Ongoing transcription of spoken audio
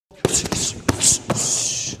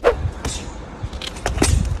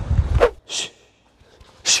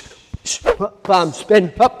bam,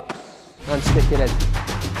 spin, up, and stick it in.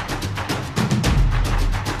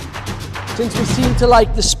 Since we seem to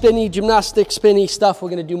like the spinny gymnastic, spinny stuff, we're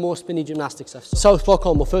going to do more spinny gymnastic stuff. So, southpaw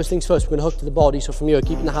combo, first things first, we're going to hook to the body. So from here,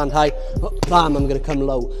 keeping the hand high, bam, I'm going to come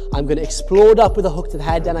low. I'm going to explode up with a hook to the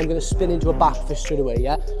head, then I'm going to spin into a back fist straight away,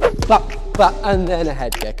 yeah? Back, and then a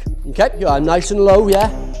head kick. Okay, here I'm nice and low, yeah?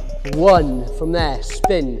 1, from there,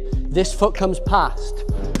 spin. This foot comes past.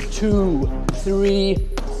 2, 3,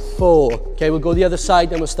 4. Okay, we'll go the other side,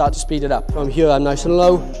 then we'll start to speed it up. From here, I'm nice and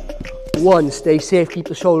low. 1, stay safe, keep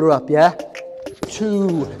the shoulder up, yeah?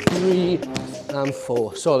 2, 3, and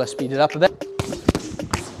 4. So let's speed it up a bit.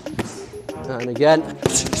 And again.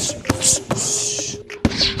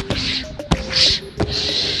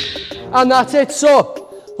 And that's it. So,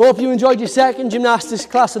 hope you enjoyed your second gymnastics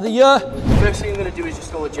class of the year. First thing I'm going to do is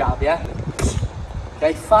just go a jab, yeah?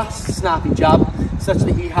 Okay, fast, snappy jab, such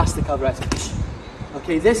that he has to cover it.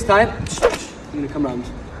 Okay, this time, I'm going to come round.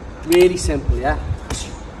 Really simple, yeah?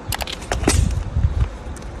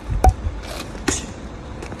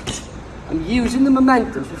 I'm using the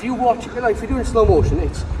momentum, so if you watch it, like if you're doing slow motion,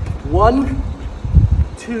 it's 1,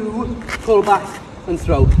 2, pull back and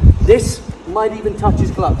throw. This might even touch his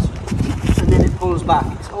gloves, and then it pulls back.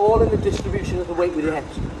 It's all in the distribution of the weight with your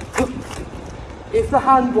hips. If the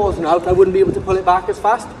hand wasn't out, I wouldn't be able to pull it back as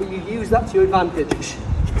fast, but you use that to your advantage.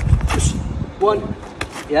 1,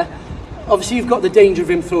 yeah? Obviously you've got the danger of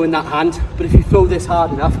him throwing that hand, but if you throw this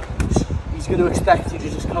hard enough, he's going to expect you to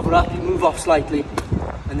just cover up, you move off slightly,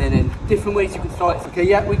 and then in different ways you can throw it. Okay,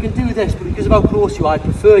 yeah, we can do this, but because of how close you are, I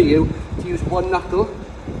prefer you to use one knuckle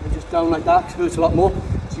and just down like that, because it hurts a lot more.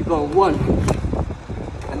 So you go on 1,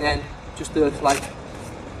 and then just do it like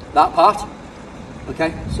that part.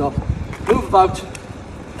 Okay, so move about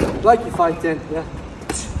like you're fighting, yeah,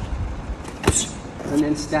 and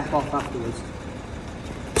then step off afterwards.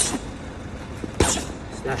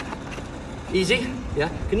 Step. Easy, yeah?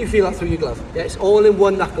 Can you feel that through your glove? Yeah, it's all in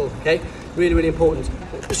one knuckle, okay? Really, really important.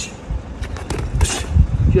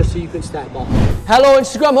 Just so you can step off. Hello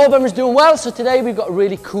Instagram, hope everyone's doing well. So today we've got a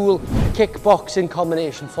really cool kickboxing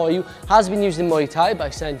combination for you. Has been used in Muay Thai by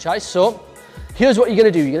Senchai. So here's what you're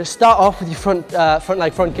going to do. You're going to start off with your front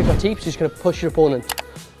leg front kick or teep. So you're just going to push your opponent.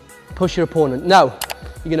 Push your opponent. Now,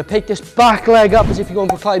 you're going to pick this back leg up as if you're going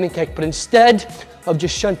for a climbing kick, but instead of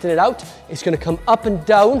just shunting it out, it's going to come up and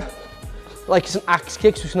down like it's an axe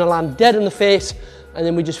kick. So it's going to land dead in the face, and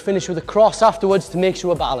then we just finish with a cross afterwards to make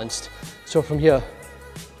sure we're balanced. So from here.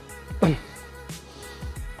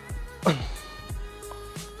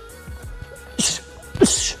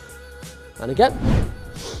 And again.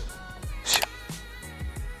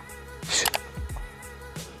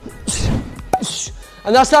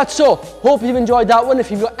 And that's that. So, hope you've enjoyed that one. If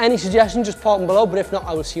you've got any suggestions, just pop them below, but if not,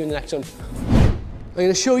 I will see you in the next one. I'm going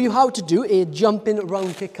to show you how to do a jumping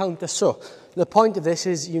round kick counter. So, the point of this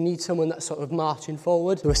is you need someone that's sort of marching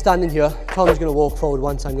forward. So we're standing here, Tom's going to walk forward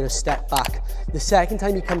once, I'm going to step back. The second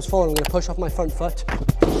time he comes forward, I'm going to push off my front foot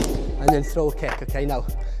and then throw a kick, okay? Now,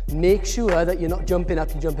 make sure that you're not jumping up,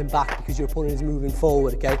 you're jumping back because your opponent is moving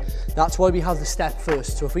forward, okay? That's why we have the step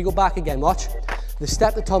first. So if we go back again, watch. The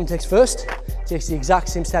step that Tom takes first, takes the exact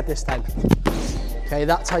same step this time. Okay,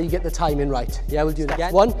 that's how you get the timing right. Yeah, we'll do that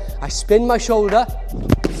again. 1, I spin my shoulder,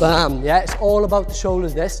 bam, yeah, it's all about the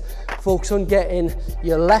shoulders this. Focus on getting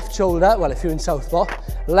your left shoulder, well if you're in southpaw,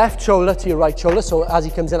 left shoulder to your right shoulder, so as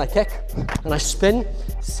he comes in I kick, and I spin,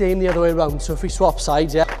 same the other way around. So if we swap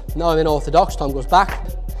sides, yeah, now I'm in orthodox, Tom goes back,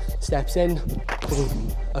 steps in,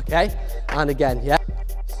 boom, okay, and again, yeah.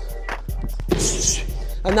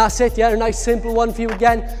 And that's it, yeah, a nice simple one for you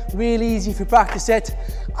again, really easy if you practice it.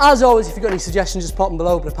 As always, if you've got any suggestions, just pop them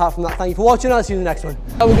below, but apart from that, thank you for watching, I'll see you in the next one.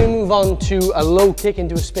 Now we're going to move on to a low kick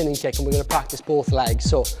into a spinning kick, and we're going to practice both legs.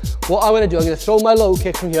 So what I'm going to do, I'm going to throw my low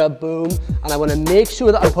kick from here, boom, and I want to make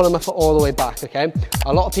sure that I'm pulling my foot all the way back, okay?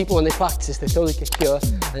 A lot of people, when they practice this, they throw the kick here,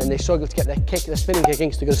 and then they struggle to get their kick, their spinning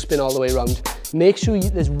kicking, so they're going to spin all the way around. Make sure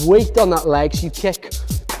there's weight on that leg, so you kick,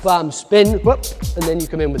 bam, spin, whoop, and then you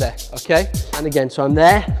come in with it, okay? And again, so I'm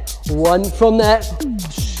there, 1 from there,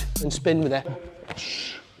 and spin with it.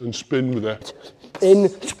 And spin with it. In,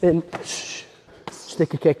 spin,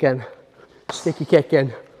 stick a kick in, stick your kick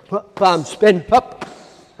in, bam, spin, up,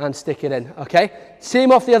 and stick it in, okay?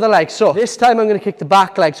 Same off the other leg. So this time I'm going to kick the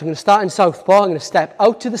back leg. So I'm going to start in southpaw. I'm going to step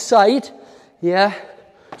out to the side, yeah,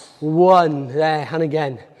 1, there, and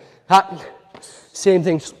again. Same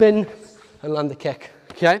thing, spin, and land the kick,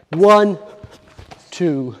 okay? 1,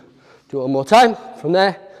 2, do it one more time, from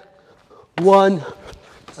there, 1,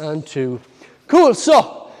 and 2. Cool,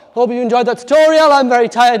 so, hope you enjoyed that tutorial. I'm very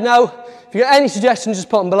tired now. If you got any suggestions, just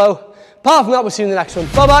put them below. Apart from that, we'll see you in the next one.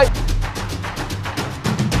 Bye-bye.